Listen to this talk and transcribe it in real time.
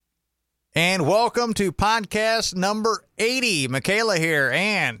And welcome to podcast number 80. Michaela here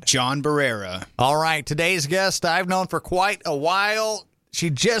and John Barrera. All right, today's guest I've known for quite a while. She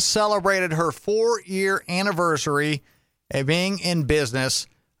just celebrated her 4-year anniversary of being in business.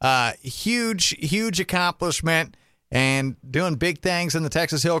 Huge accomplishment and doing big things in the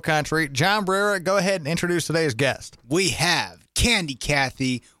Texas Hill Country. John Barrera, go ahead and introduce today's guest. We have Candy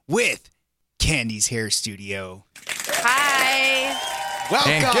Kathy with Candy's Hair Studio. Hi.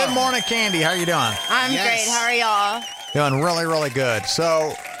 Welcome. And good morning, Candy. How are you doing? I'm great. How are y'all? Doing really good.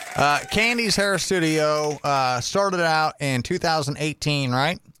 So, Candy's Hair Studio started out in 2018,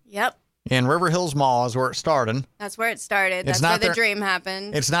 right? Yep. In River Hills Mall is where it started. That's where it started. It's That's not where the there- dream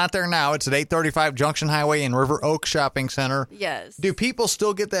happened. It's not there now. It's at 835 Junction Highway in River Oak Shopping Center. Yes. Do people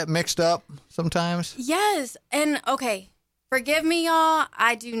still get that mixed up sometimes? Yes. And okay, forgive me, y'all.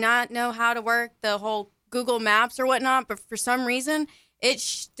 I do not know how to work the whole Google Maps or whatnot, but for some reason, it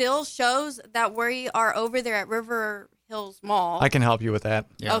still shows that we are over there at River Hills Mall. I can help you with that.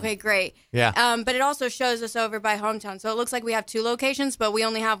 Yeah. Okay, great. Yeah. But it also shows us over by Hometown. So it looks like we have 2 locations, but we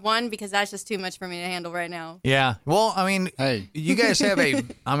only have one because that's just too much for me to handle right now. Yeah. Well, I mean, Hey. you guys have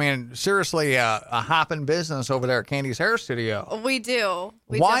seriously, a hopping business over there at Candy's Hair Studio. We do.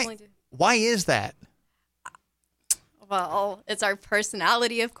 We Why? definitely do. Why is that? Well, it's our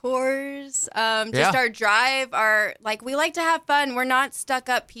personality, of course. Yeah. Just our drive, we like to have fun. We're not stuck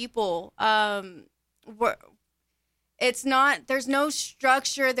up people. There's no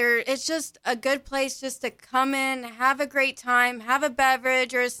structure there. It's just a good place just to come in, have a great time, have a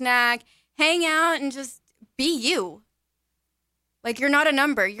beverage or a snack, hang out and just be you. Like, you're not a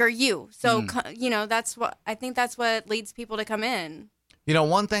number, you're you. So, that's what leads people to come in. You know,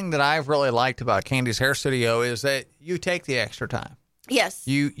 one thing that I've really liked about Candy's Hair Studio is that you take the extra time. Yes.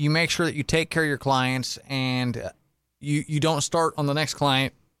 You make sure that you take care of your clients, and you don't start on the next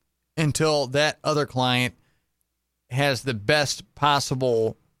client until that other client has the best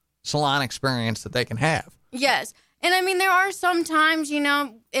possible salon experience that they can have. Yes. And I mean, there are some times,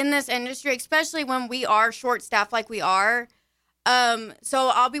 in this industry, especially when we are short-staffed like we are. So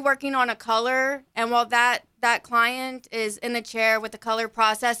I'll be working on a color, and while that client is in the chair with the color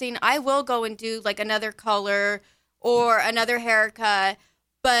processing, I will go and do like another color or another haircut.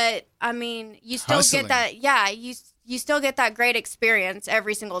 But I mean, you still Hustling. get that. Yeah, you still get that great experience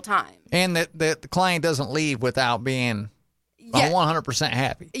every single time. And that the client doesn't leave without being Yeah. 100%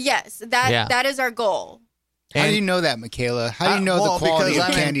 happy. Yes, that is our goal. How do And- you know that, Michaela? How do you know well, the quality because,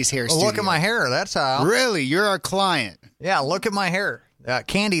 of Candy's Hair Studio? Look at my hair. That's how. Really? You're our client. Yeah, look at my hair.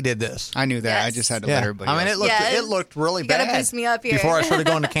 Candy did this. I knew that. Yes. I just had to Yeah. let everybody I mean, know. it looked really You bad. gotta boost me up here. Before I started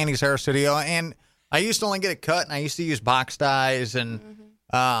going to Candy's Hair Studio, and I used to only get it cut, and I used to use box dyes, and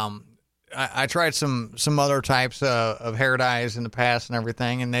I tried some other types of hair dyes in the past and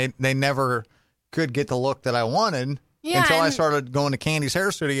everything, and they never could get the look that I wanted until I started going to Candy's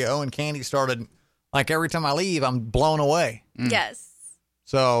Hair Studio, and Candy started, like, every time I leave, I'm blown away. Yes.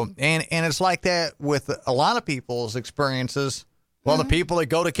 So, and it's like that with a lot of people's experiences. Well, the people that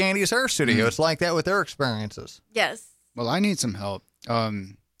go to Candy's Hair Studio, it's like that with their experiences. Yes. Well, I need some help.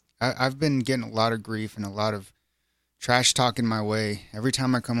 I've been getting a lot of grief and a lot of trash talking my way every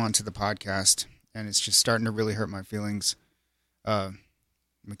time I come onto the podcast, and it's just starting to really hurt my feelings.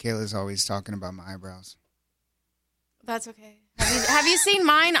 Michaela's always talking about my eyebrows. That's okay. Have you seen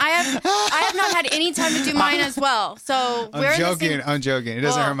mine? I have not had any time to do mine as well. So we're I'm in the same- joking. I'm joking. It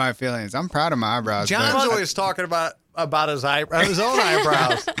doesn't Well- hurt my feelings. I'm proud of my eyebrows. John's but- always talking about his own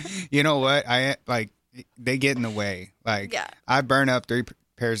eyebrows. You know what? They get in the way. Like, Yeah. I burn up 3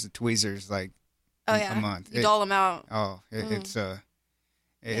 pairs of tweezers like Oh a yeah, month. you dole them out.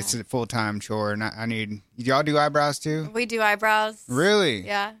 It's a full-time chore, and I need. Y'all do eyebrows too? We do eyebrows. Really?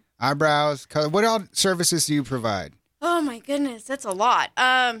 Yeah. Eyebrows. Color. What all services do you provide? Oh my goodness, that's a lot.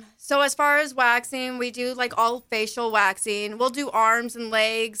 So as far as waxing, we do like all facial waxing. We'll do arms and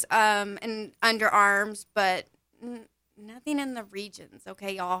legs, and underarms, but nothing in the regions.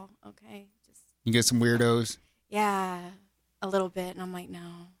 Okay, y'all. Okay, just You get some weirdos. yeah, a little bit, and I'm like,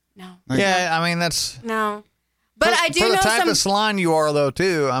 no. Yeah, I mean, that's... No. But I do for the know type some. of salon you are, though,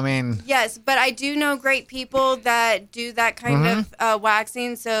 too. I mean, Yes, but I do know great people that do that kind of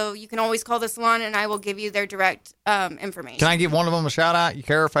waxing. So you can always call the salon, and I will give you their direct information. can I give one of them a shout out? You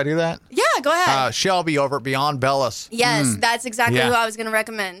care if I do that? Yeah, go ahead. Shelby over at Beyond Bellis. Yes, that's exactly Yeah. who I was going to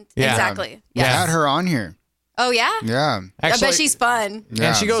recommend. Yeah. Exactly. Yeah. I had her on here. Oh yeah. Yeah. I bet she's fun. Yeah.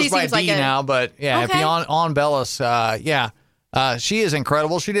 And she goes She by seems D like a- now, but yeah, Okay. Beyond on Bellis. She is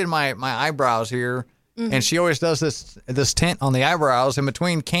incredible. She did my eyebrows here. And she always does this tint on the eyebrows. And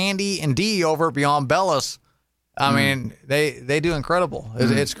between Candy and Dee over at Beyond Bellis, I mean, they do incredible.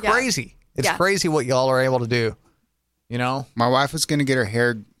 It's Yeah. crazy. It's Yeah. crazy what y'all are able to do. You know? My wife was going to get her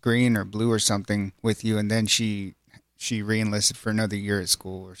hair green or blue or something with you, and then she re-enlisted for another year at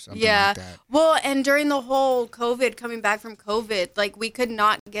school or something like that. Well, and during the whole COVID, coming back from COVID, like we could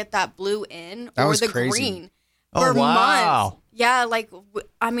not get that blue in That or was the crazy. green Oh, for wow. months. Yeah, like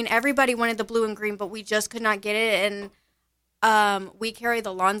I mean, everybody wanted the blue and green, but we just could not get it. And we carry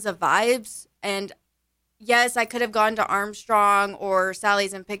the Lonza Vibes, and yes, I could have gone to Armstrong or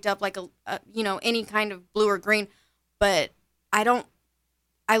Sally's and picked up like a any kind of blue or green, but I don't.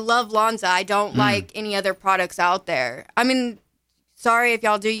 I love Lonza. I don't like any other products out there. I mean, sorry if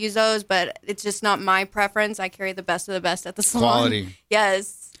y'all do use those, but it's just not my preference. I carry the best of the best at the salon. Quality.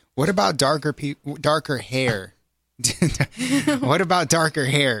 Yes. What about darker hair? What about darker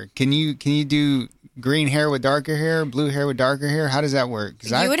hair? Can you do green hair with darker hair, blue hair with darker hair? How does that work?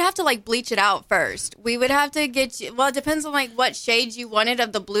 'Cause You would have to like bleach it out first. We would have to get you. Well, it depends on like what shades you wanted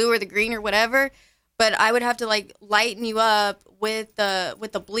of the blue or the green or whatever. But I would have to like lighten you up with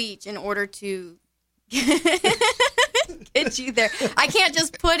the bleach in order to get you there. I can't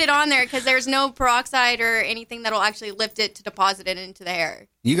just put it on there because there's no peroxide or anything that'll actually lift it to deposit it into the hair.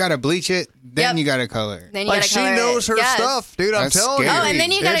 You got to bleach it, then Yep. you got to color. Then you Like gotta she color knows it. her Yes. stuff, dude. I'm That's telling you. scary. Oh, and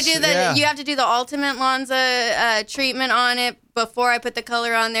then you got to It's- do the yeah. you have to do the ultimate Lonza treatment on it before I put the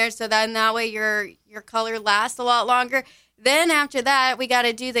color on there, so that way your color lasts a lot longer. Then after that, we got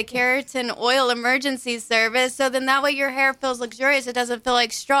to do the keratin oil emergency service, so then that way your hair feels luxurious. It doesn't feel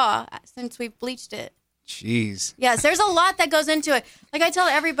like straw since we've bleached it. Jeez. Yes, there's a lot that goes into it. Like I tell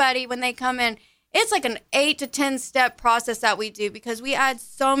everybody when they come in, it's like an 8 to 10 step process that we do because we add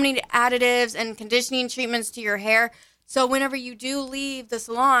so many additives and conditioning treatments to your hair. So whenever you do leave the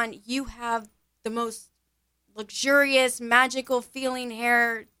salon, you have the most luxurious, magical feeling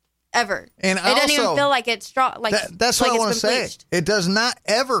hair ever. And it doesn't even also- feel like it's straw. Like That's like what I it's want to been say. bleached. It does not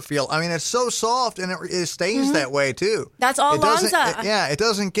ever feel. I mean, it's so soft and it stays that way too. That's all It doesn't- Lonza. Yeah, it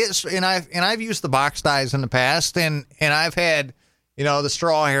doesn't get. And I've used the box dyes in the past, and I've had the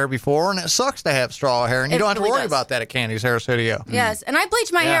straw hair before, and it sucks to have straw hair, and you It don't have to really worry does. about that at Candy's Hair Studio. Yes, and I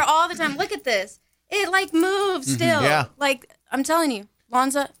bleach my Yeah. hair all the time. Look at this. It like moves still. Yeah. Like I'm telling you,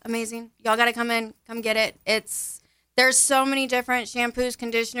 Lonza, amazing. Y'all got to come get it. There's so many different shampoos,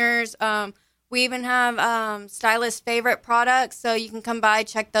 conditioners. We even have stylist favorite products, so you can come by,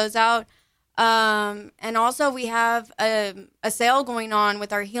 check those out. And also we have a sale going on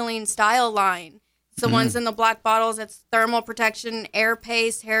with our Healing Style line. It's the ones in the black bottles. It's thermal protection, air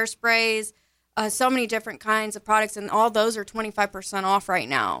paste, hairsprays, so many different kinds of products, and all those are 25% off right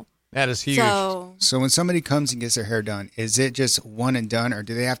now. That is huge. So when somebody comes and gets their hair done, is it just one and done, or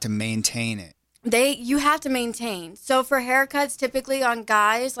do they have to maintain it? you have to maintain. So for haircuts, typically on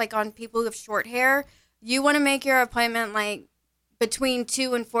guys, like on people who have short hair, you want to make your appointment like between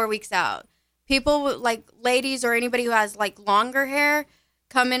 2 and 4 weeks out. People like ladies or anybody who has like longer hair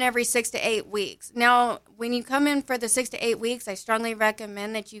come in every 6 to 8 weeks. Now, when you come in for the 6 to 8 weeks, I strongly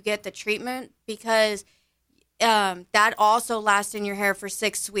recommend that you get the treatment because that also lasts in your hair for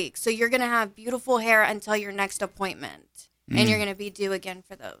 6 weeks. So you're going to have beautiful hair until your next appointment, and you're going to be due again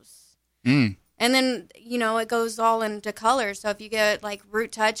for those. Mm. And then, it goes all into color. So if you get like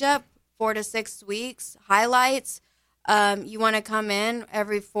root touch up, 4 to 6 weeks, highlights, you want to come in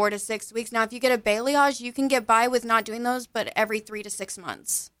every 4 to 6 weeks. Now, if you get a balayage, you can get by with not doing those, but every 3 to 6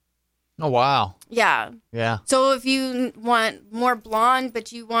 months. Oh wow. Yeah. Yeah. So if you want more blonde,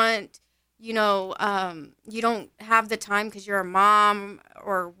 but you want, you don't have the time because you're a mom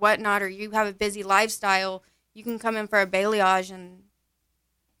or whatnot, or you have a busy lifestyle, you can come in for a balayage and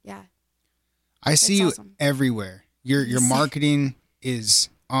yeah. I see It's you awesome. everywhere. Your marketing is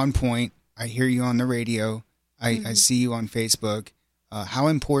on point. I hear you on the radio. I see you on Facebook. How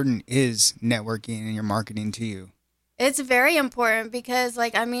important is networking and your marketing to you? It's very important because,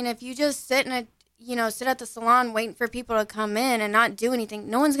 if you just sit sit at the salon waiting for people to come in and not do anything,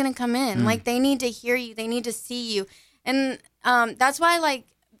 no one's going to come in. Like, they need to hear you. They need to see you. And that's why,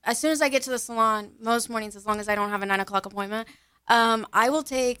 as soon as I get to the salon, most mornings, as long as I don't have a 9 o'clock appointment, I will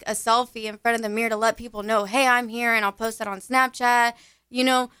take a selfie in front of the mirror to let people know, hey, I'm here, and I'll post that on Snapchat,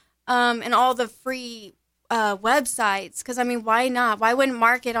 and all the free websites. Because why not? Why wouldn't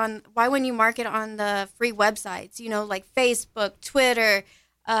you market on the free websites? Like Facebook, Twitter,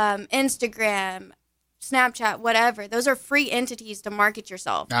 Instagram, Snapchat, whatever. Those are free entities to market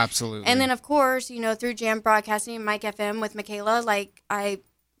yourself. Absolutely. And then of course, through Jam Broadcasting and Mike FM with Michaela,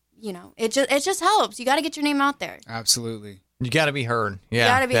 it just helps. You got to get your name out there. Absolutely. You got to be heard. Yeah,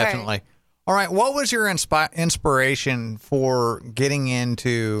 gotta be heard. definitely. All right. What was your inspiration for getting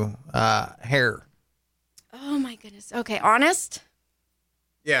into hair? Oh my goodness. Okay, honest.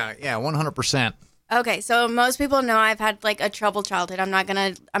 Yeah, 100%. Okay, so most people know I've had like a troubled childhood. I'm not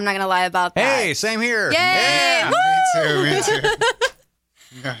gonna lie about that. Hey, same here. Yay! Yeah. Me too.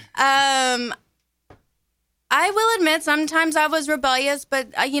 I will admit sometimes I was rebellious, but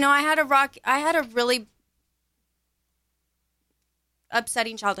I had a really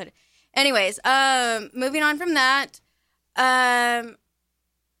upsetting childhood. Anyways, moving on from that, met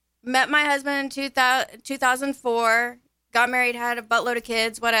my husband in 2004, got married, had a buttload of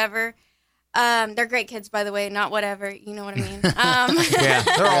kids, whatever. They're great kids, by the way, not whatever. You know what I mean? Yeah,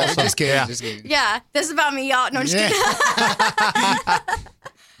 they're awesome. Just kidding. Yeah. Just kidding. Yeah, this is about me, y'all. No, I'm just kidding.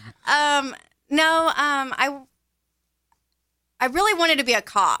 I really wanted to be a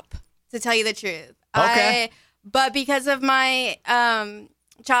cop, to tell you the truth. Okay. But because of my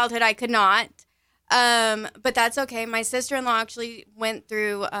childhood, I could not. But that's okay. My sister-in-law actually went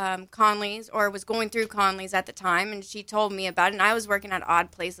through Conley's, or was going through Conley's at the time, and she told me about it. And I was working at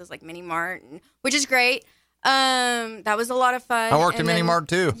odd places like Mini Mart, which is great. That was a lot of fun. I worked at Mini Mart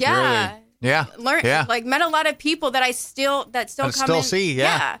too. Yeah. Really? Yeah. Met a lot of people that I still come still in. see,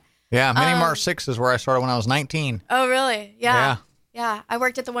 yeah. Yeah, Mini Mart 6 is where I started when I was 19. Oh, really? Yeah. Yeah. I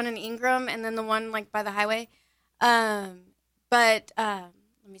worked at the one in Ingram and then the one like by the highway. Let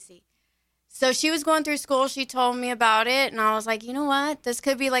me see. So she was going through school. She told me about it, and I was like, you know what? This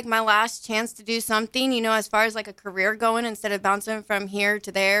could be like my last chance to do something, as far as like a career going, instead of bouncing from here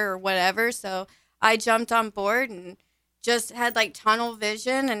to there or whatever. So I jumped on board and just had like tunnel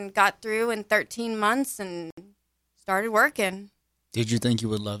vision and got through in 13 months and started working. Did you think you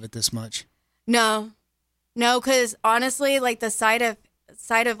would love it this much? No, because honestly, like the sight of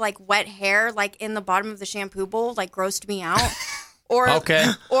like wet hair, like in the bottom of the shampoo bowl, like grossed me out. Or like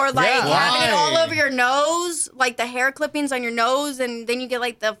having it all over your nose, like the hair clippings on your nose, and then you get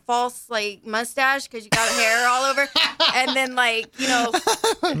like the false like mustache because you got hair all over, and then like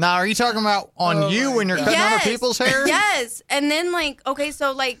Now, are you talking about on you when you're cutting other people's hair? Yes, and then like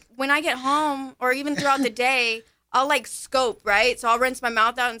so like when I get home or even throughout the day, I'll like scope, right? So I'll rinse my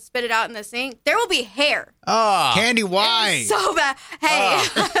mouth out and spit it out in the sink. There will be hair. Oh. Candy, why? So bad. Hey.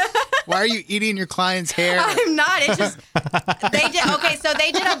 Why are you eating your client's hair? I'm not. It's just they did. Okay, so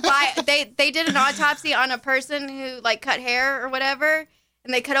they did they did an autopsy on a person who like cut hair or whatever,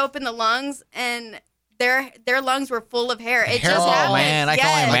 and they cut open the lungs, and their lungs were full of hair. It just happened. Oh man, I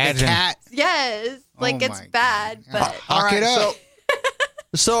can only imagine. Cat. Yes, like it's bad, but All right, it up.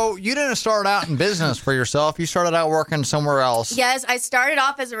 So you didn't start out in business for yourself. You started out working somewhere else. yes, I started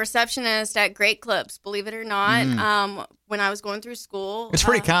off as a receptionist at Great Clips, believe it or not. When I was going through school, It's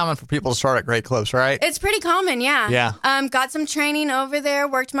pretty common for people to start at Great Clips, right? it's pretty common, yeah. Yeah. Got some training over there.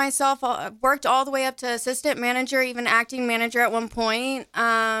 Worked all the way up to assistant manager, even acting manager at one point.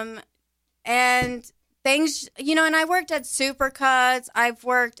 And things, and I worked at Supercuts. I've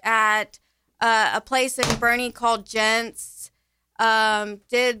worked at a place in Bernie called Gents.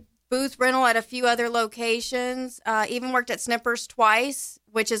 Did booth rental at a few other locations. Even worked at Snippers twice,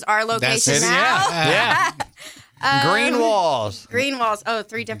 which is our location That's it. now. Yeah. Green walls. Green walls. Oh,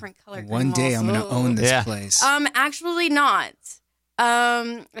 3 different color green One day I'm going to own this place. Actually not.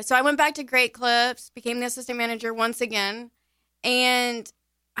 So I went back to Great Clips, became the assistant manager once again, and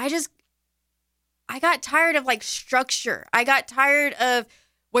I got tired of like structure. I got tired of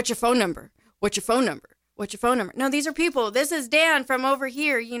what's your phone number? What's your phone number? What's your phone number? No, these are people. This is Dan from over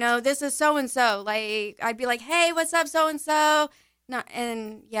here. This is so and so. Like I'd be like, hey, what's up, so and so? No,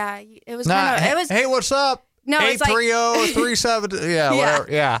 and yeah, it was Hey, what's up? No, it's like 830-37. Yeah, whatever.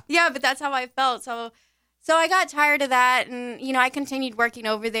 Yeah. Yeah, but that's how I felt. So I got tired of that, and I continued working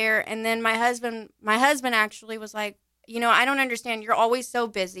over there. And then my husband actually was like, I don't understand. You're always so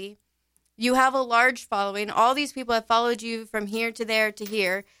busy. You have a large following. All these people have followed you from here to there to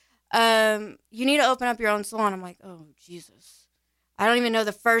here. You need to open up your own salon. I'm like, oh Jesus, I don't even know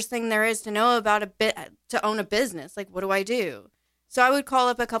the first thing there is to know about to own a business. Like, what do I do? So I would call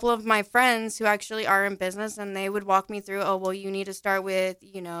up a couple of my friends who actually are in business, and they would walk me through, oh, well, you need to start with,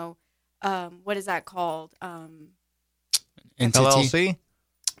 what is that called? Entity? LLC?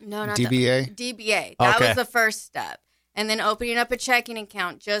 No, not DBA? DBA. That Okay. was the first step. And then opening up a checking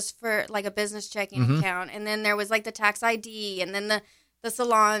account just for like a business checking account. And then there was like the tax ID, and then the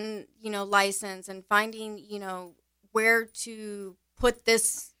salon, license, and finding, where to put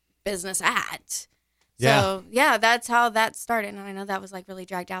this business at. So, yeah, that's how that started. And I know that was like really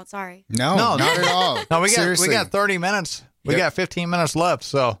dragged out. Sorry. No, not at all. No, we Seriously. got 30 minutes. We got 15 minutes left.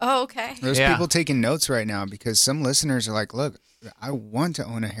 So Oh, okay. There's Yeah. people taking notes right now because some listeners are like, look, I want to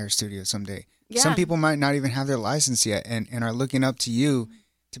own a hair studio someday. Yeah. Some people might not even have their license yet and are looking up to you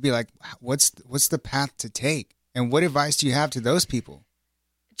to be like, what's the path to take? And what advice do you have to those people?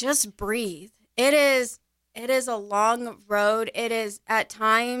 just breathe. It is a long road. It is, at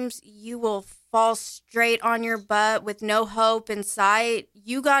times you will fall straight on your butt with no hope in sight.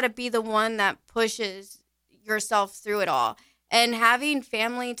 You got to be the one that pushes yourself through it all. And having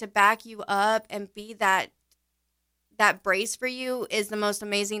family to back you up and be that brace for you is the most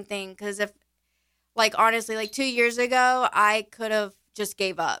amazing thing. Because if, like, honestly, like 2 years ago, I could have just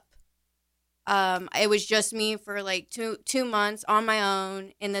gave up. It was just me for like two months on my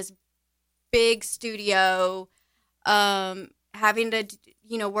own in this big studio, having to,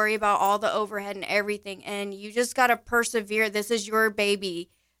 worry about all the overhead and everything. And you just got to persevere. This is your baby.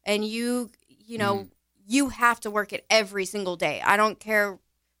 And you have to work it every single day. I don't care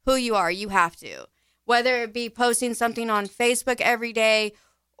who you are. You have to. Whether it be posting something on Facebook every day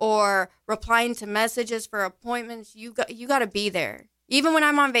or replying to messages for appointments, you got to be there. Even when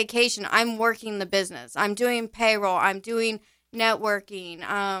I'm on vacation, I'm working the business. I'm doing payroll. I'm doing networking.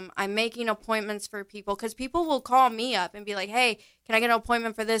 I'm making appointments for people because people will call me up and be like, hey, can I get an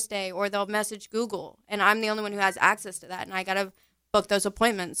appointment for this day? Or they'll message Google. And I'm the only one who has access to that. And I got to book those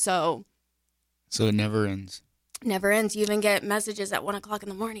appointments. So it never ends. Never ends. You even get messages at 1 o'clock in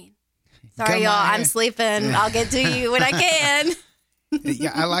the morning. Sorry, y'all. I'm sleeping. I'll get to you when I can.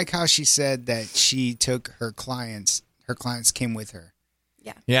 Yeah, I like how she said that she took her clients. Her clients came with her.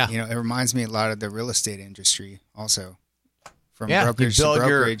 Yeah. It reminds me a lot of the real estate industry also. From you brokerage to build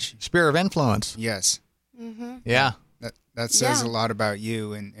brokerage. Your sphere of influence. Yes. Mm-hmm. Yeah. That says a lot about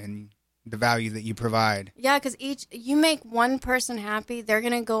you and the value that you provide. Yeah, because you make one person happy, they're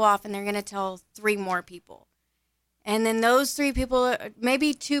going to go off and they're going to tell 3 more people. And then those 3 people,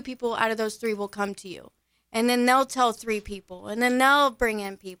 maybe 2 people out of those 3 will come to you. And then they'll tell 3 people. And then they'll bring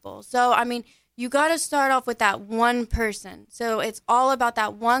in people. So, I mean, you got to start off with that one person. So it's all about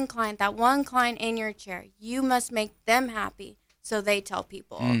that one client in your chair. You must make them happy so they tell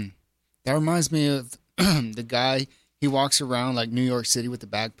people. That reminds me of the guy, he walks around like New York City with a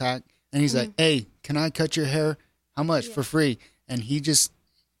backpack. And he's like, hey, can I cut your hair? How much? For free. And he just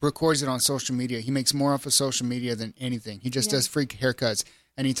records it on social media. He makes more off of social media than anything. He just does free haircuts.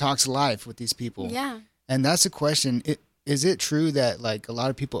 And he talks live with these people. Yeah. And that's a question. Is it true that like a lot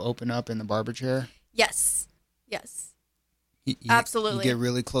of people open up in the barber chair? Yes. Absolutely. You get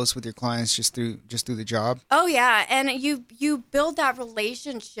really close with your clients just through the job? Oh yeah, and you build that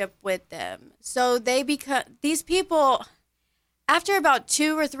relationship with them. So they become, these people, after about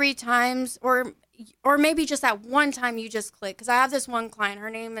 2 or 3 times or maybe just that one time you just click. Cuz I have this one client, her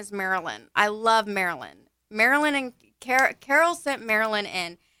name is Marilyn. I love Marilyn. Marilyn and Carol sent Marilyn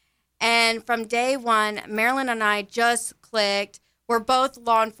in. And from day one, Marilyn and I just clicked. We're both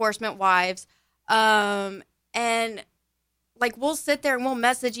law enforcement wives. And like we'll sit there and we'll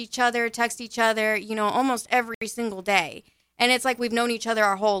message each other, text each other, almost every single day. And it's like we've known each other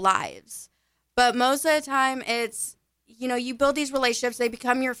our whole lives. But most of the time it's, you build these relationships. They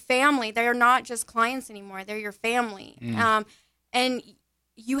become your family. They're not just clients anymore. They're your family. And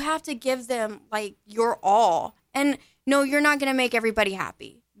you have to give them like your all. And no, you're not going to make everybody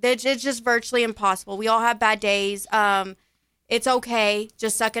happy. It's just virtually impossible. We all have bad days. It's okay.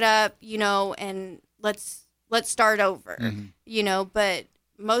 Just suck it up, and let's start over. But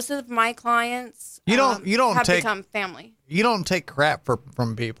most of my clients you don't have take, become family. You don't take crap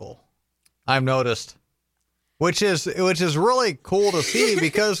from people. I've noticed, which is really cool to see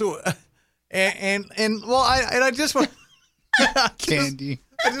because and I just want Candy.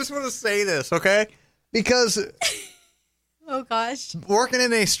 I just want to say this, okay? Because oh gosh, working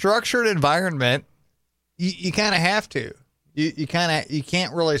in a structured environment, you kind of have to. You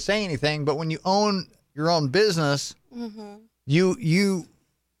can't really say anything, but when you own your own business, you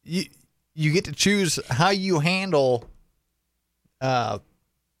get to choose how you handle bad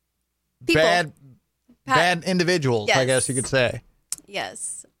individuals. Yes. I guess you could say.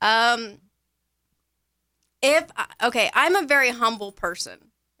 Yes. I'm a very humble person.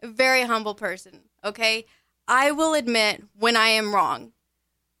 Okay. I will admit when I am wrong.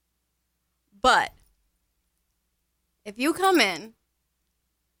 But if you come in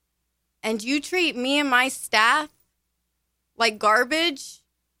and you treat me and my staff like garbage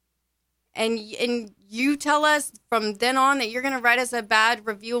and you tell us from then on that you're going to write us a bad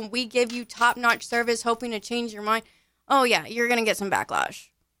review and we give you top-notch service hoping to change your mind, oh yeah, you're going to get some backlash.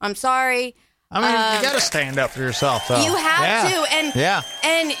 I'm sorry. I mean, you got to stand up for yourself, though. You have to, and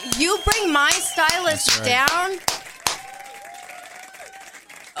and you bring my stylist down.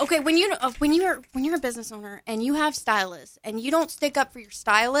 Okay, when you're a business owner and you have stylists and you don't stick up for your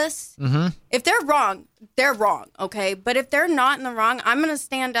stylists, if they're wrong, they're wrong. Okay, but if they're not in the wrong, I'm gonna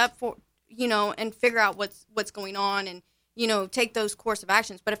stand up for and figure out what's going on and take those course of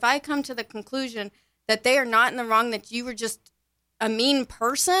actions. But if I come to the conclusion that they are not in the wrong, that you were just a mean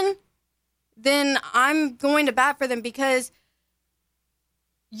person, then I'm going to bat for them, because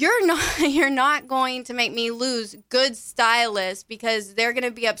you're not going to make me lose good stylists because they're going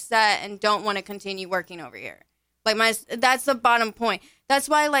to be upset and don't want to continue working over here. That's the bottom point. That's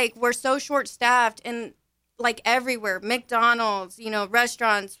why we're so short staffed and everywhere, McDonald's,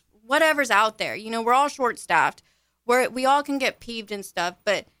 restaurants, whatever's out there, we're all short staffed. We all can get peeved and stuff,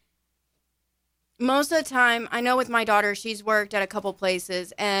 but most of the time, I know with my daughter, she's worked at a couple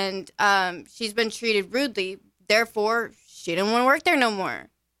places and she's been treated rudely. Therefore, she didn't want to work there no more.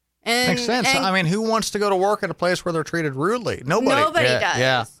 And, Makes sense. I mean, who wants to go to work at a place where they're treated rudely? Nobody does.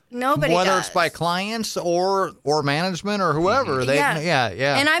 Yeah. Nobody Whether does. it's by clients or management or whoever. Yeah.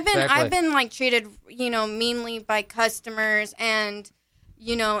 And Exactly. I've been treated, meanly by customers, and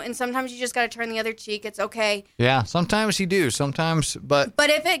and sometimes you just got to turn the other cheek. It's okay. Yeah, sometimes you do. Sometimes, but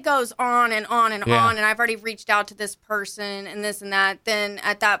if it goes on and on and Yeah. on, and I've already reached out to this person and this and that, then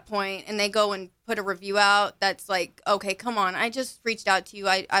at that point, and they go and put a review out, that's okay, come on. I just reached out to you.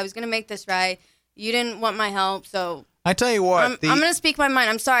 I was going to make this right. You didn't want my help, so I tell you what, I'm going to speak my mind.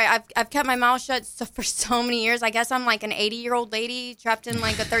 I'm sorry. I've kept my mouth shut for so many years. I guess I'm an 80-year-old lady trapped in a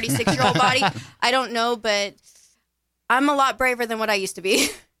 36-year-old body. I don't know, but I'm a lot braver than what I used to be.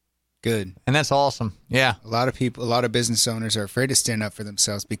 Good. and that's awesome. Yeah. A lot of business owners are afraid to stand up for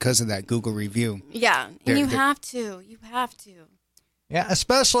themselves because of that Google review. Yeah, and They're- you they're- have to. You have to. Yeah,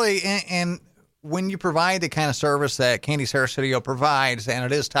 especially in when you provide the kind of service that Candy's Hair Studio provides, and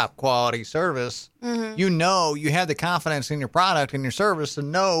it is top quality service, Mm-hmm. you have the confidence in your product and your service to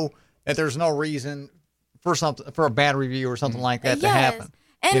know that there's no reason for a bad review or something like that to happen.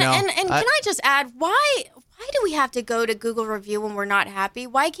 And You know, and can I just add, why do we have to go to Google review when we're not happy?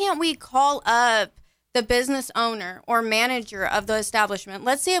 Why can't we call up the business owner or manager of the establishment?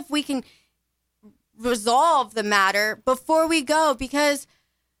 Let's see if we can resolve the matter before we go, because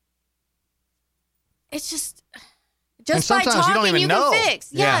it's just And by sometimes you talking don't even you know. can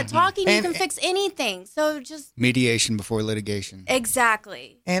fix. Yeah. Talking And- you can fix anything. So just Mediation before litigation.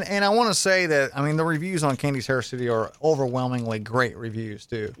 exactly. And I want to say that, I mean, the reviews on Candy's Hair Studio are overwhelmingly great reviews,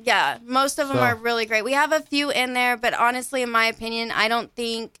 too. Yeah, most of them So- are really great. We have a few in there, but honestly, in my opinion, I don't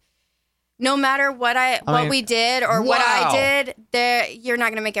think no matter what we did or what I wow. did, you're not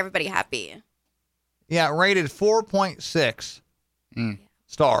going to make everybody happy. Yeah, rated 4.6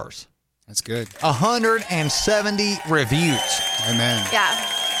 stars. That's good. 170 reviews. Amen. Yeah.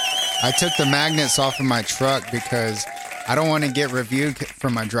 I took the magnets off of my truck because I don't want to get reviewed for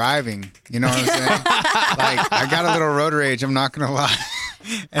my driving. You know what I'm saying? I got a little road rage. I'm not going to lie.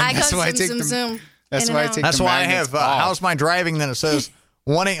 And I go that's why I zoom, take zoom, zoom. That's in why I and take out. That's the why I magnets have off. How's My Driving? Then it says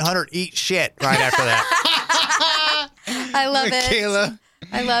 1-800-EAT-SHIT right after that. I love it. Michaela.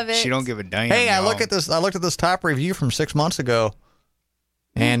 I love it. She don't give a damn. Hey, I y'all. looked at this top review from 6 months ago,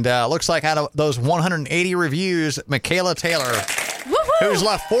 and looks like out of those 180 reviews, Michaela Taylor, Woo-hoo! who's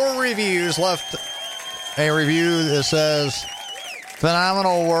left 4 reviews, left a review that says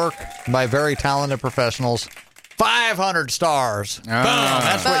phenomenal work by very talented professionals. 500 stars. Boom.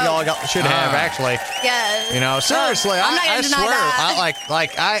 That's what y'all should have, actually. Yes. You know, seriously, I'm not I gonna deny swear, that.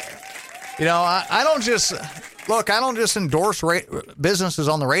 I don't just look. I don't just endorse businesses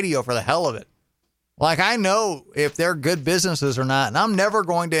on the radio for the hell of it. I know if they're good businesses or not, and I'm never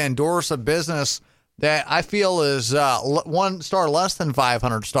going to endorse a business that I feel is 1 star less than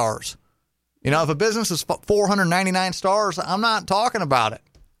 500 stars. You know, if a business is 499 stars, I'm not talking about it.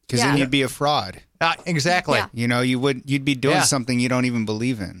 Because Yeah. then you'd be a fraud. Exactly. Yeah. You know, you'd be doing Yeah. something you don't even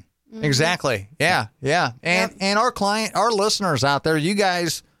believe in. Exactly. Yeah. Yeah. And our listeners out there, you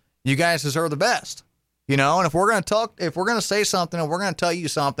guys deserve the best. You know, and if we're going to say something and we're going to tell you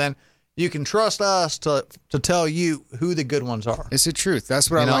something, you can trust us to tell you who the good ones are. It's the truth. That's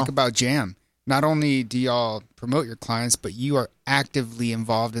what I like about Jam. Not only do y'all promote your clients, but you are actively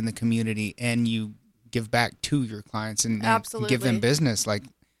involved in the community and you give back to your clients and give them Absolutely. business.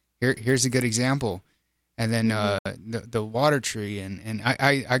 Here's a good example. And then the water tree and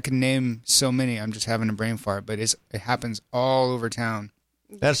I can name so many. I'm just having a brain fart, but it happens all over town.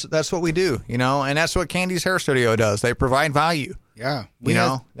 That's what we do, you know, and that's what Candy's Hair Studio does. They provide value. Yeah.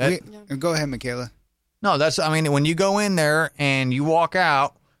 Go ahead, Michaela. No, when you go in there and you walk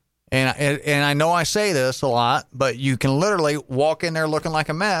out, and I know I say this a lot, but you can literally walk in there looking like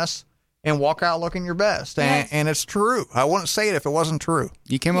a mess and walk out looking your best. Yes. And it's true. I wouldn't say it if it wasn't true.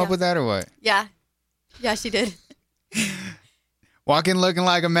 You came up with that or what? Yeah. Yeah, she did. Walking looking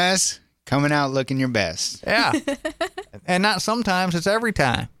like a mess, coming out looking your best. Yeah. And not sometimes, it's every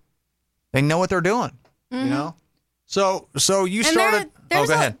time. They know what they're doing, you know? So you And started. there's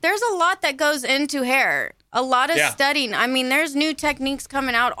go ahead. there's a lot that goes into hair. A lot of studying. I mean, there's new techniques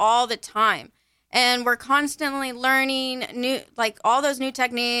coming out all the time. And we're constantly learning all those new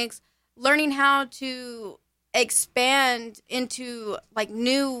techniques, learning how to expand into like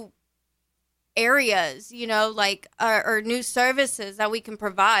new areas, or new services that we can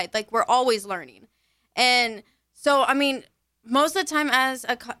provide. Like we're always learning. And so, I mean, most of the time as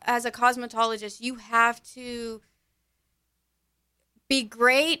a cosmetologist, you have to be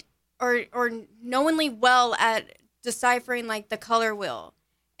great or knowingly well at deciphering like the color wheel.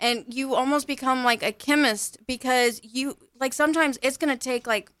 And you almost become like a chemist because you like sometimes it's going to take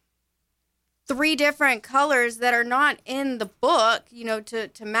like 3 different colors that are not in the book,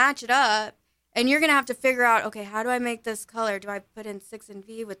 to match it up. And you're going to have to figure out, okay, how do I make this color? Do I put in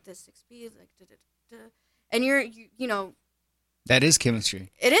 6NV with this 6B? And that is chemistry.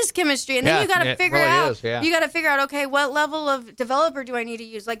 It is chemistry. And then you got to figure out, is, yeah. you got to figure out, okay, what level of developer do I need to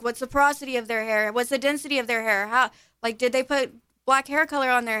use? Like, what's the porosity of their hair? What's the density of their hair? How, like, did they put black hair color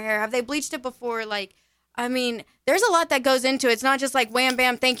on their hair? Have they bleached it before? Like, I mean, there's a lot that goes into it. It's not just like, wham,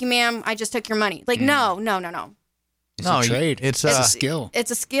 bam, thank you, ma'am, I just took your money. Like, no. It's a trade. It's a skill. It's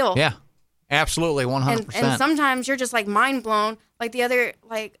a skill. Yeah, absolutely, 100%. And sometimes you're just like mind blown. Like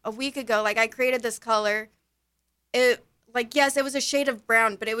a week ago, like I created this color. It like, yes, it was a shade of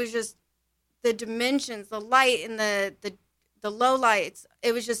brown, but it was just the dimensions, the light and the low lights.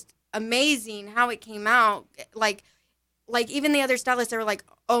 It was just amazing how it came out. Like even the other stylists, they were like,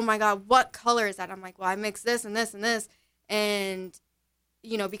 oh my God, what color is that? I'm like, well, I mixed this and this and this. And,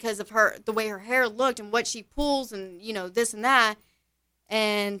 because of the way her hair looked and what she pulls and, this and that.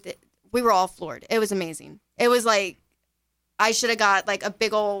 And we were all floored. It was amazing. It was like, I should have got like a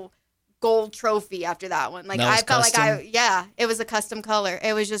big old gold trophy after that one. Like I felt custom? It was a custom color.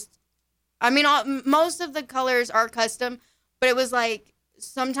 It was just, I mean, most of the colors are custom, but it was like,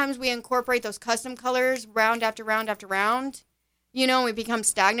 sometimes we incorporate those custom colors round after round after round, and we become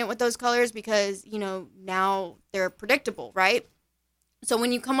stagnant with those colors because, now they're predictable, right? So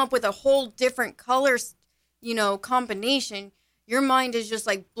when you come up with a whole different colors, combination, your mind is just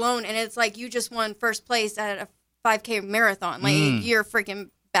like blown. And it's like you just won first place at a 5K marathon. Like you're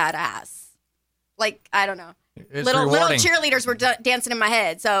freaking badass. Like, I don't know. It's little rewarding. cheerleaders were dancing in my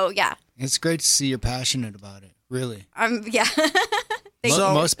head. So, yeah. It's great to see you're passionate about it, really. Yeah.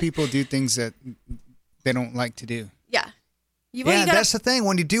 Most people do things that they don't like to do. Yeah. That's the thing.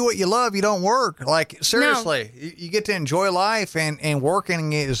 When you do what you love, you don't work. Like, seriously, you get to enjoy life, and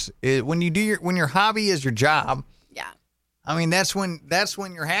working is when your hobby is your job. Yeah. I mean, that's when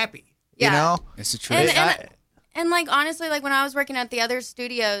you're happy. Yeah. It's the truth. And like, honestly, like when I was working at the other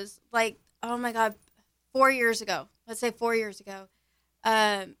studios, like, oh my God, 4 years ago, let's say 4 years ago,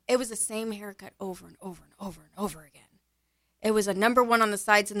 it was the same haircut over and over and over and over again. It was a number 1 on the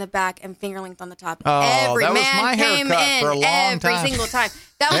sides and the back and finger length on the top. Oh, every that was man my came haircut in for a long time. every single time.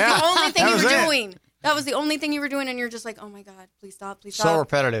 That was the only thing that you was were it. doing. That was the only thing you were doing, and you're just like, oh my God, please stop, please stop. So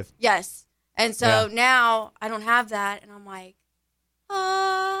repetitive. Yes. And so now I don't have that, and I'm like,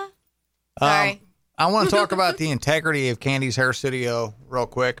 sorry. I want to talk about the integrity of Candy's Hair Studio real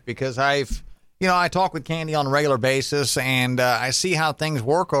quick because I talk with Candy on a regular basis, and I see how things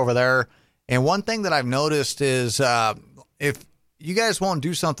work over there. And one thing that I've noticed is if you guys won't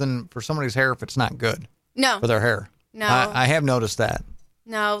do something for somebody's hair if it's not good No. for their hair. No. I have noticed that.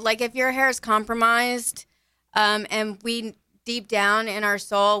 No, like if your hair is compromised, and we deep down in our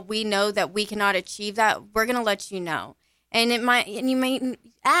soul, we know that we cannot achieve that, we're going to let you know. And you may,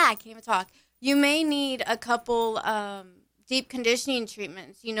 I can't even talk. You may need a couple deep conditioning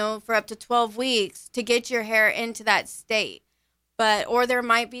treatments, for up to 12 weeks to get your hair into that state. Or there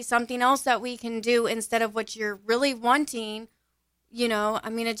might be something else that we can do instead of what you're really wanting. I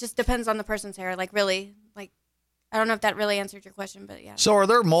mean, it just depends on the person's hair. Like, really, like, I don't know if that really answered your question, but yeah. So are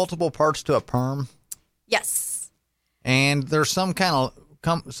there multiple parts to a perm? Yes. And there's some kind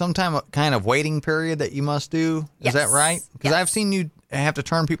of waiting period that you must do. Is that right? Because I've seen you have to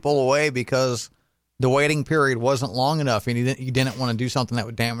turn people away because the waiting period wasn't long enough, and you didn't want to do something that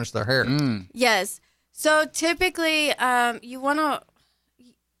would damage their hair. Yes. So typically, you want to.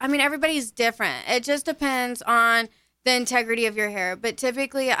 I mean, everybody's different. It just depends on the integrity of your hair. But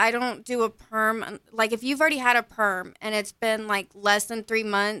typically, I don't do a perm. Like, if you've already had a perm and it's been like less than 3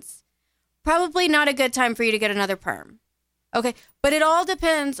 months, probably not a good time for you to get another perm. Okay. But it all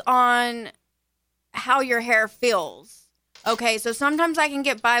depends on how your hair feels. Okay. So sometimes I can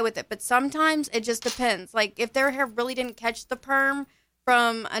get by with it, but sometimes it just depends. Like, if their hair really didn't catch the perm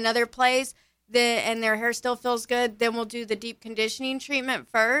from another place, and their hair still feels good, then we'll do the deep conditioning treatment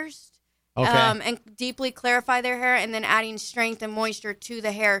first. Okay. and deeply clarify their hair, and then adding strength and moisture to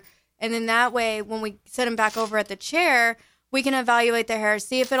the hair. And then that way, when we sit them back over at the chair, we can evaluate their hair,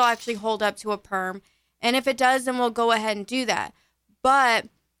 see if it'll actually hold up to a perm. And if it does, then we'll go ahead and do that. But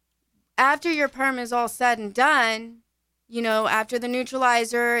after your perm is all said and done, you know, after the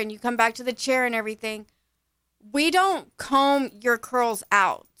neutralizer and you come back to the chair and everything, we don't comb your curls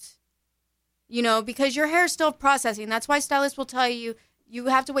out, you know, because your hair is still processing. That's why stylists will tell you you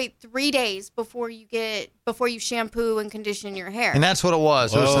have to wait 3 days before you shampoo and condition your hair. And that's what it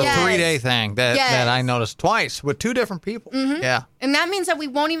was. It was a Yes. 3-day thing that Yes. I noticed twice with 2 different people. Mm-hmm. Yeah. And that means that we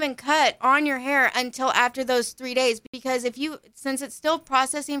won't even cut on your hair until after those 3 days, because since it's still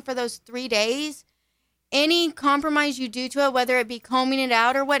processing for those 3 days, any compromise you do to it, whether it be combing it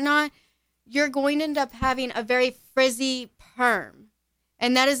out or whatnot, you're going to end up having a very frizzy perm.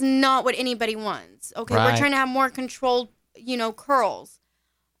 And that is not what anybody wants. Okay, Right. we're trying to have more controlled, you know, curls.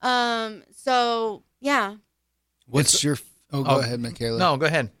 So yeah. What's your? Go ahead, Michaela. No, go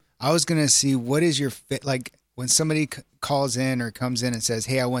ahead. I was gonna see what is your fit like when somebody calls in or comes in and says,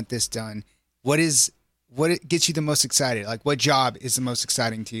 "Hey, I want this done." What gets you the most excited? Like, what job is the most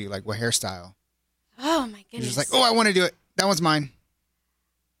exciting to you? Like, what hairstyle? Oh my You're goodness. just like, oh, I want to do it. That one's mine.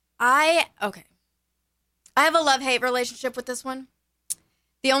 I have a love-hate relationship with this one.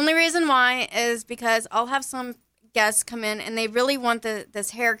 The only reason why is because I'll have some guests come in and they really want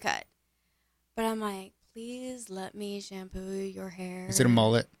this haircut. But I'm like, please let me shampoo your hair. Is it a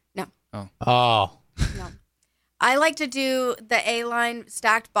mullet? No. Oh. No. I like to do the A-line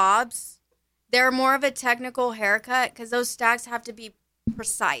stacked bobs. They're more of a technical haircut because those stacks have to be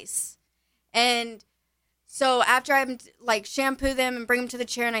precise. And so after I like shampoo them and bring them to the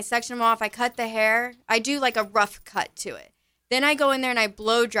chair and I section them off, I cut the hair. I do like a rough cut to it. Then I go in there and I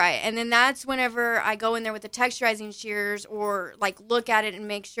blow dry it. And then that's whenever I go in there with the texturizing shears or like look at it and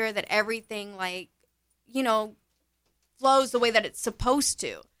make sure that everything like, you know, flows the way that it's supposed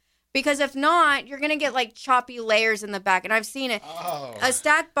to. Because if not, you're going to get like choppy layers in the back. And I've seen it. Oh. A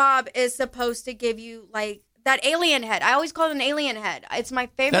stack bob is supposed to give you like that alien head. I always call it an alien head. It's my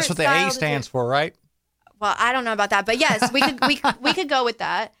favorite. That's what the style A to stands do. for, right? Well, I don't know about that, but yes, we could go with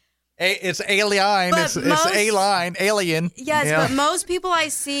that. It's alien. But It's A-line, alien. Yes, Yeah. but most people I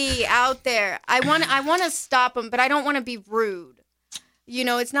see out there, I want to stop them, but I don't want to be rude. You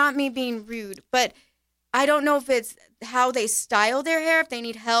know, it's not me being rude, but I don't know if it's how they style their hair, if they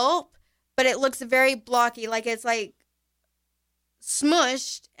need help, but it looks very blocky, like it's like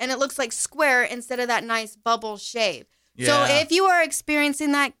smushed and it looks like square instead of that nice bubble shape. So Yeah. if you are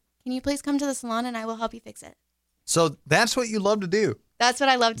experiencing that, can you please come to the salon and I will help you fix it? So that's what you love to do. That's what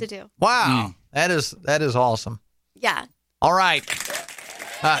I love to do. Wow. That is awesome. Yeah. All right.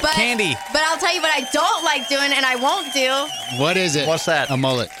 But, Candy. But I'll tell you what I don't like doing and I won't do. What is it? What's that? A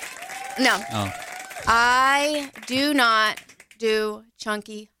mullet. No. Oh. I do not do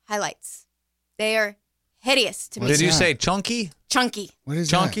chunky highlights. They are hideous to me. What's Did you that? say chunky? Chunky. What is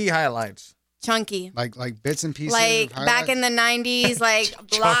Chunky highlights. Chunky. that? Like bits and pieces. Like of back in the 90s, like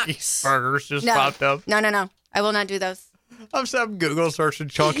blocks. Burgers just No. popped up. No. I will not do those. I'm some Google searching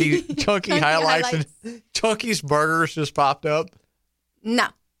chunky highlights and Chunky's burgers just popped up. No.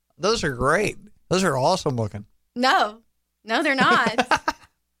 Those are great. Those are awesome looking. No, they're not. How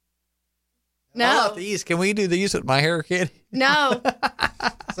No. about these? Can we do these with my hair, kid? No.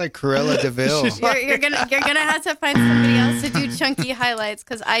 It's like Cruella DeVille. You're gonna have to find somebody else to do chunky highlights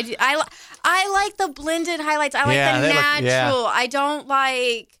because I like the blended highlights. I like Yeah, the they look- natural. yeah. I don't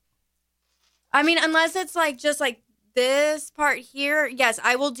like. I mean, unless it's like just like this part here. Yes,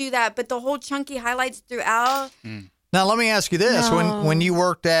 I will do that. But the whole chunky highlights throughout. Now let me ask you this: No. when you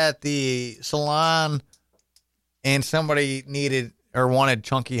worked at the salon and somebody needed or wanted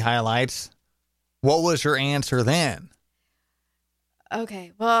chunky highlights, what was your answer then?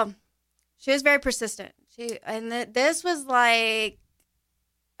 Okay, well, she was very persistent. This was like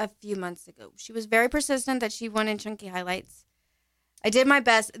a few months ago. She was very persistent that she wanted chunky highlights. I did my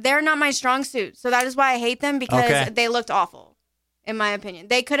best. They're not my strong suit, so that is why I hate them because Okay. they looked awful, in my opinion.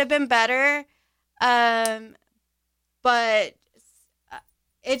 They could have been better, but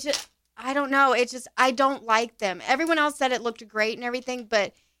it just, I don't know. It just, I don't like them. Everyone else said it looked great and everything,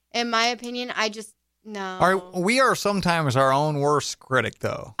 but in my opinion, I just, no. We are sometimes our own worst critic,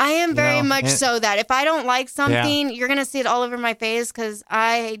 though. I am very know, much and- so that if I don't like something, you're going to see it all over my face because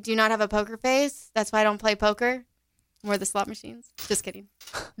I do not have a poker face. That's why I don't play poker or the slot machines. Just kidding.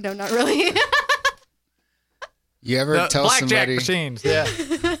 No, not really. You ever tell blackjack somebody? machines, yeah.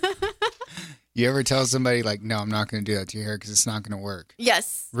 You ever tell somebody like, "No, I'm not going to do that to your hair because it's not going to work."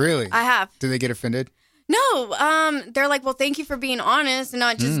 Yes, Really? I have. Do they get offended? No, they're like, well, thank you for being honest and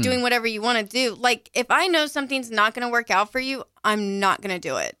not just doing whatever you want to do. Like, if I know something's not going to work out for you, I'm not going to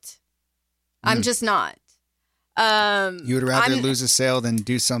do it. I'm just not. You would rather lose a sale than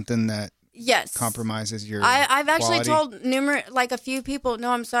do something that yes compromises your I've actually quality? told a few people,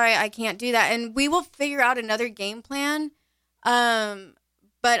 no, I'm sorry, I can't do that. And we will figure out another game plan.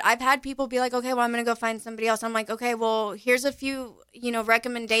 But I've had people be like, okay, well, I'm going to go find somebody else. I'm like, okay, well, here's a few,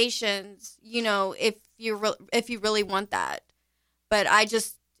 recommendations, if you really want that. But I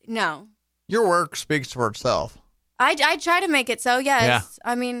just, no. Your work speaks for itself. I try to make it so, yes.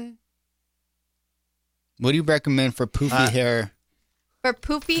 Yeah. I mean. What do you recommend for poofy hair? For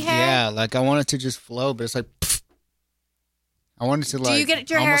poofy hair? Yeah, like I want it to just flow, but it's like, pfft. I want it to like, you get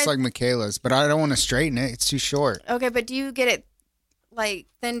your almost hair- like Michaela's, but I don't want to straighten it. It's too short. Okay, but do you get it, like,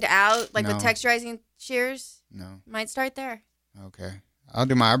 thinned out, like No. with texturizing shears? No. Might start there. Okay. I'll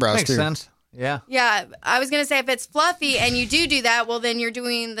do my eyebrows Makes too. sense. Yeah. Yeah, I was going to say if it's fluffy and you do that, well, then you're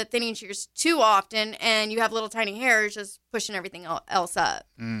doing the thinning shears too often and you have little tiny hairs just pushing everything else up.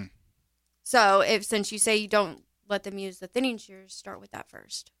 Mm. So since you say you don't let them use the thinning shears, start with that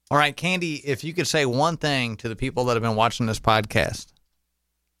first. All right, Candy, if you could say one thing to the people that have been watching this podcast,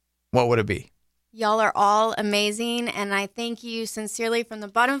 what would it be? Y'all are all amazing, and I thank you sincerely from the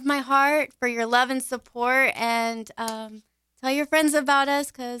bottom of my heart for your love and support, and tell your friends about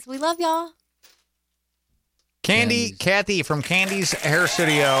us because we love y'all. Candy, Candy's. Kathy from Candy's Hair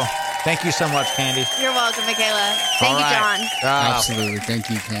Studio. Thank you so much, Candy. You're welcome, Michaela. Thank All you, right. John. Absolutely. Thank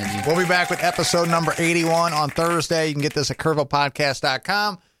you, Candy. We'll be back with episode number 81 on Thursday. You can get this at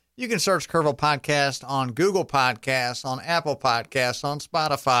CurvillePodcast.com. You can search Curville Podcast on Google Podcasts, on Apple Podcasts, on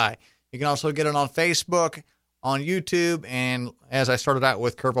Spotify. You can also get it on Facebook, on YouTube, and as I started out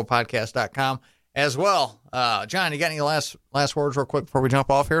with, CurvillePodcast.com as well. John, you got any last words real quick before we jump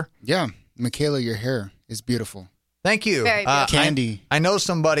off here? Yeah. Michaela, your hair is beautiful. Thank you. Very beautiful. Candy. I know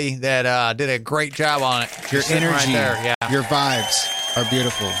somebody that did a great job on it. Your She's sitting energy, right there. Yeah. your vibes are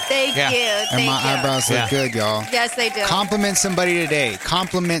beautiful. Thank Yeah. you. And Thank my you. eyebrows Yeah. look good, y'all. Yes, they do. Compliment somebody today.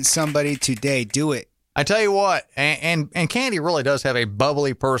 Compliment somebody today. Do it. I tell you what, and Candy really does have a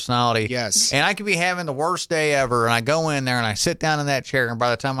bubbly personality. Yes. And I could be having the worst day ever, and I go in there and I sit down in that chair, and by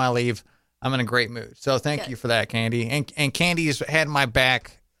the time I leave, I'm in a great mood. So thank Good. you for that, Candy. And Candy's had my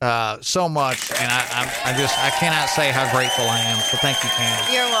back so much, and I cannot say how grateful I am. So thank you,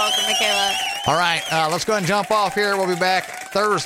 Candy. You're welcome, Michaela. All right, let's go ahead and jump off here. We'll be back Thursday.